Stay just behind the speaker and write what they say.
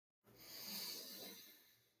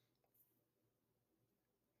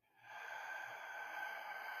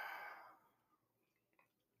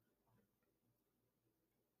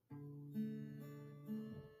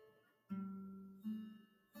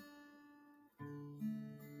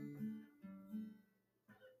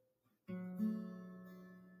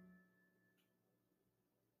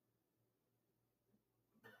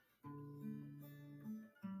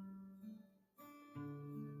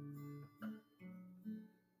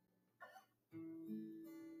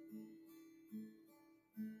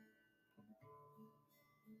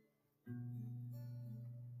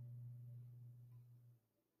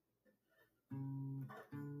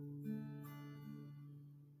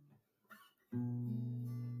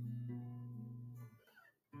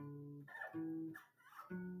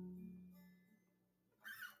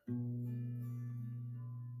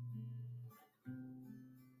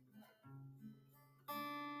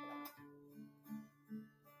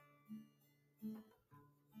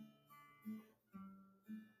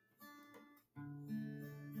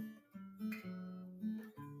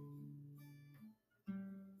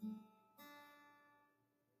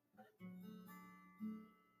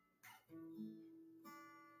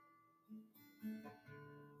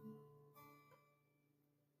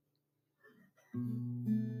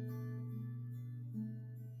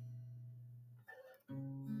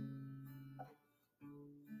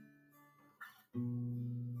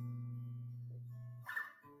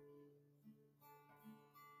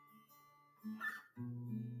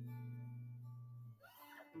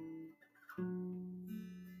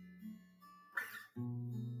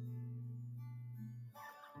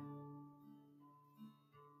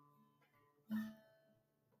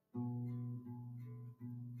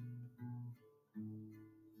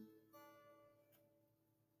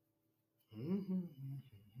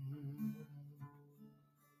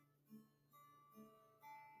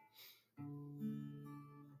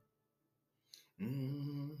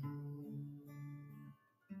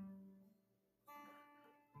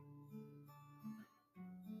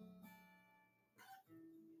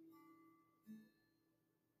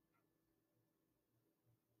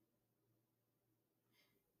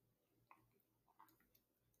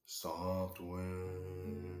Soft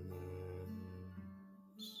winds,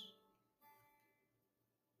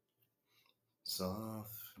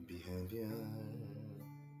 soft behavior,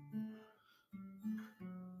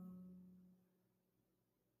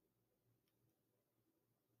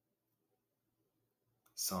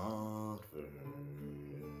 soft verbs,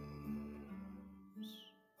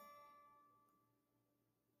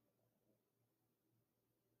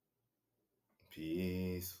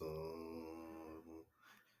 peaceful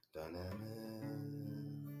dynamic.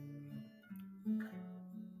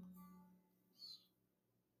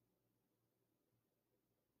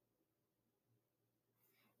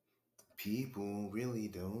 People really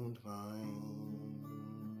don't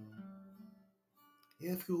mind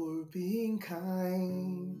if you're being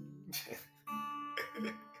kind.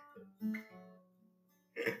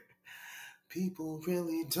 People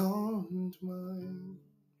really don't mind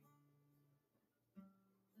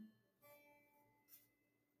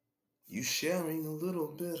you sharing a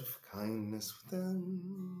little bit of kindness with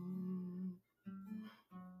them.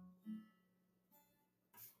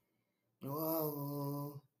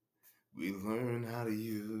 Well, we learn how to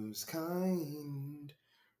use kind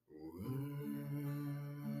words.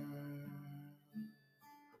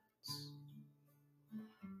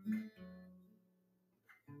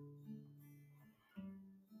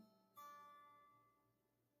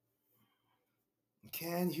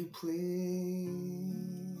 Can you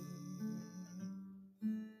please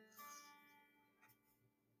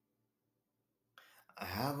I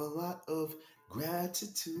have a lot of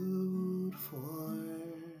gratitude for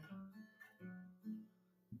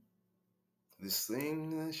this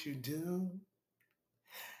thing that you do.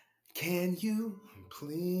 Can you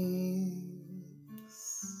please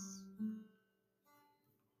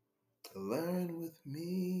learn with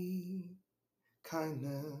me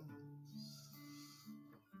kindness?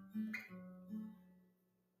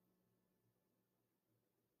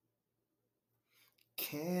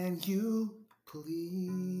 Can you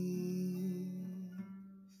please?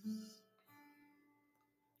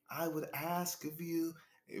 I would ask of you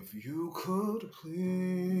if you could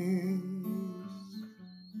please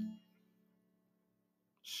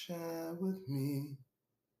share with me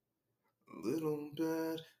a little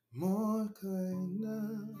bit more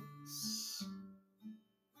kindness.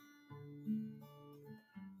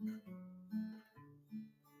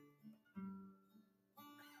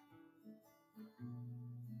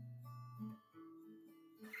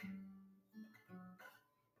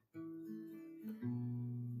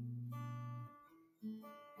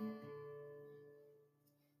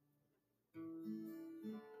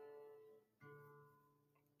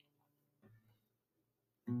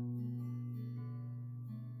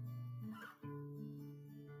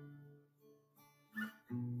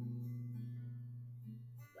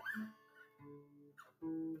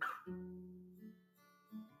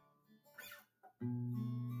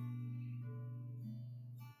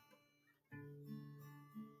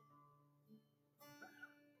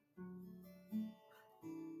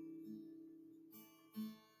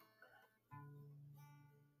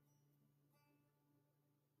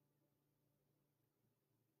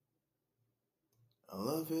 I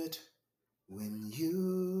love it when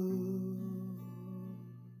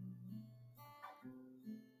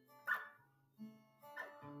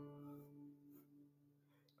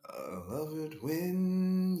I love it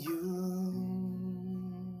when you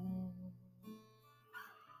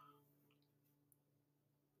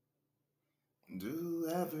do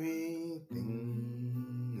everything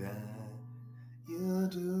that you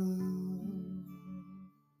do.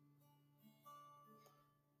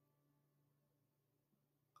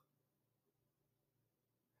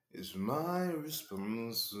 It's my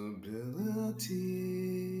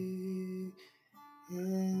responsibility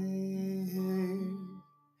and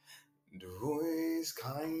always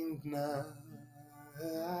kindness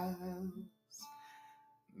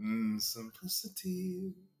and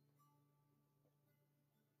simplicity.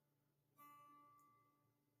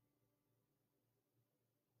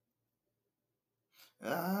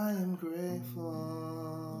 I am grateful.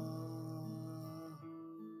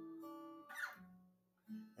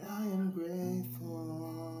 I am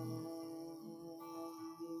grateful.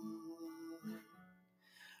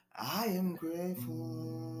 I am grateful.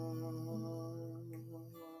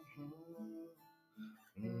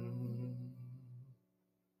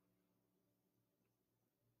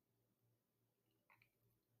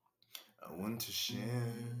 I want to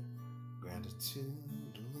share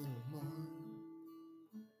gratitude a little more.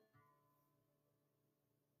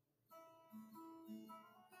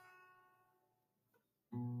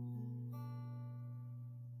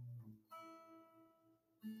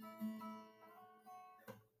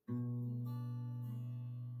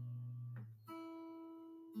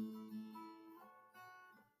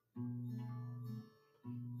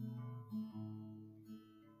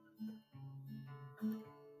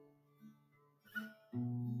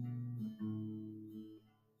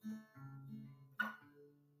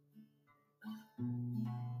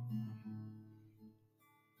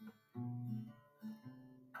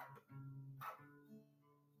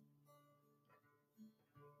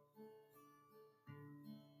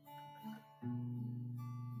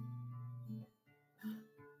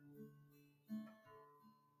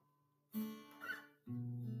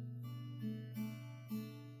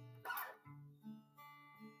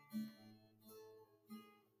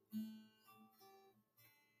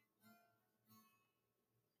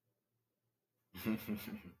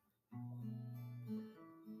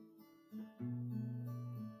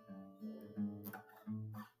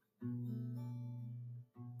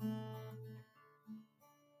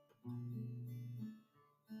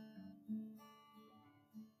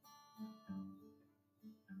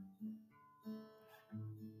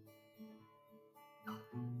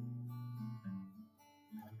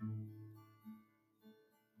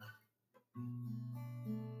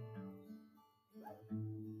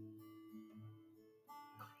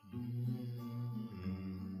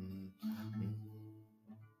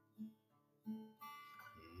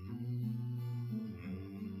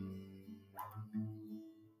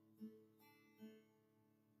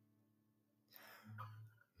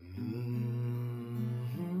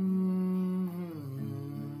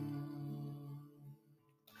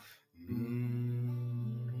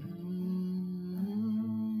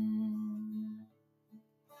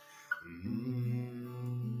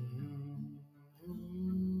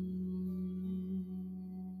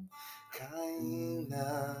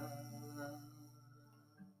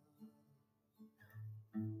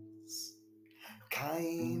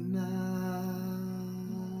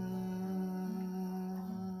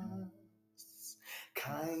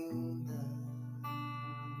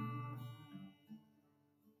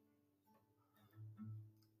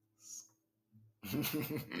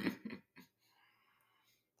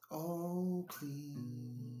 Oh, please.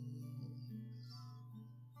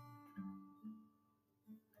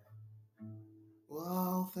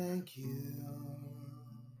 Well, thank you.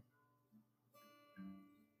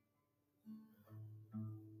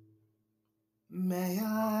 May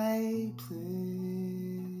I please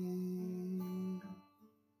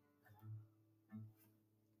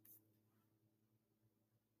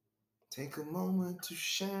take a moment to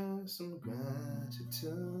share some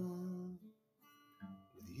gratitude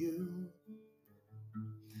with you?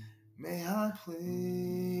 May I please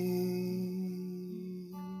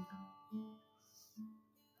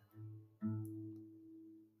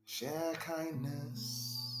share kindness?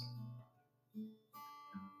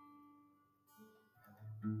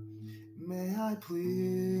 May I please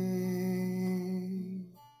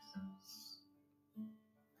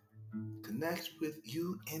connect with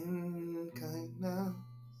you in kindness?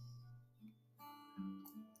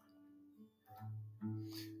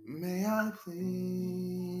 May I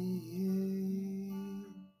please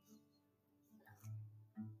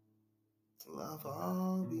love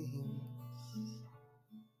all beings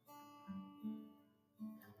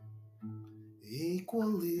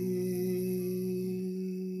equally,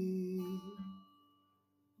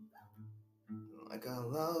 like I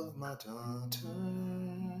love my daughter.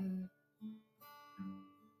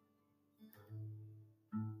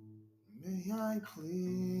 May I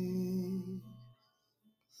please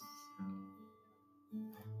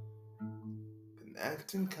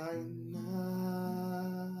connect in kindness?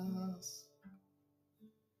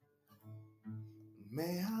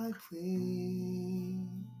 May I please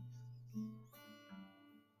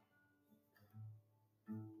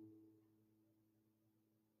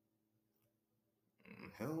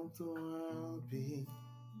help the world be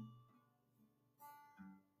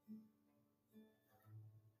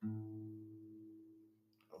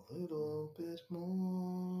a little bit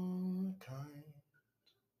more kind.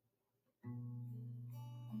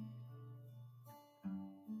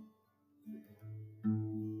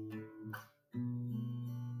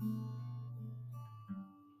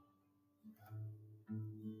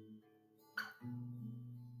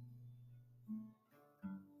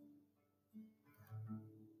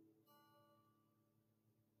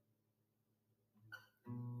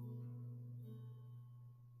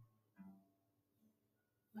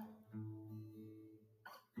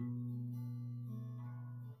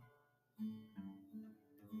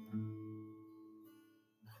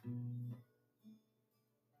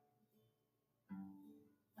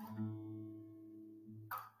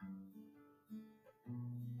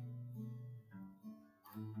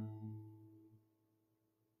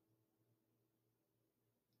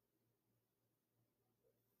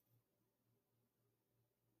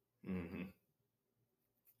 Mm-hmm.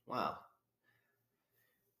 Wow.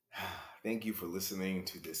 Thank you for listening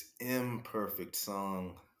to this imperfect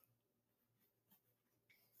song.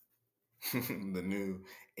 The new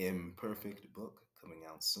Imperfect book coming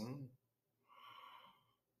out soon.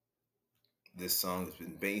 This song has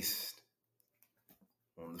been based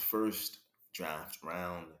on the first draft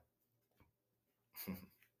round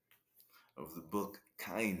of the book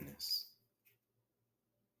Kindness.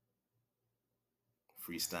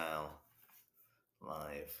 Freestyle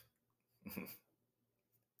live.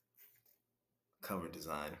 Cover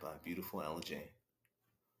designed by beautiful LJ.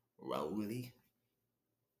 Rowley.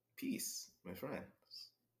 Peace, my friends.